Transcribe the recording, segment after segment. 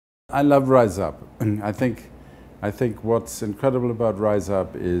I love Rise Up. I think what's incredible about Rise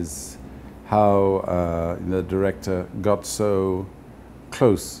Up is how the director got so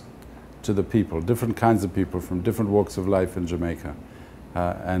close to the people, different kinds of people from different walks of life in Jamaica.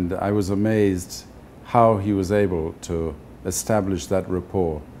 And I was amazed how he was able to establish that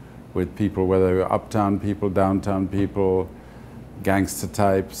rapport with people, whether they were uptown people, downtown people, gangster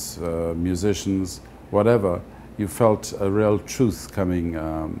types, musicians, whatever. You felt a real truth coming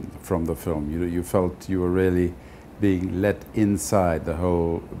from the film. You felt you were really being let inside the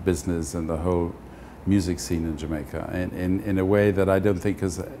whole business and the whole music scene in Jamaica in a way that I don't think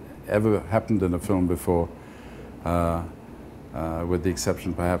has ever happened in a film before, with the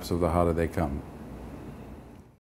exception perhaps of The Harder They Come.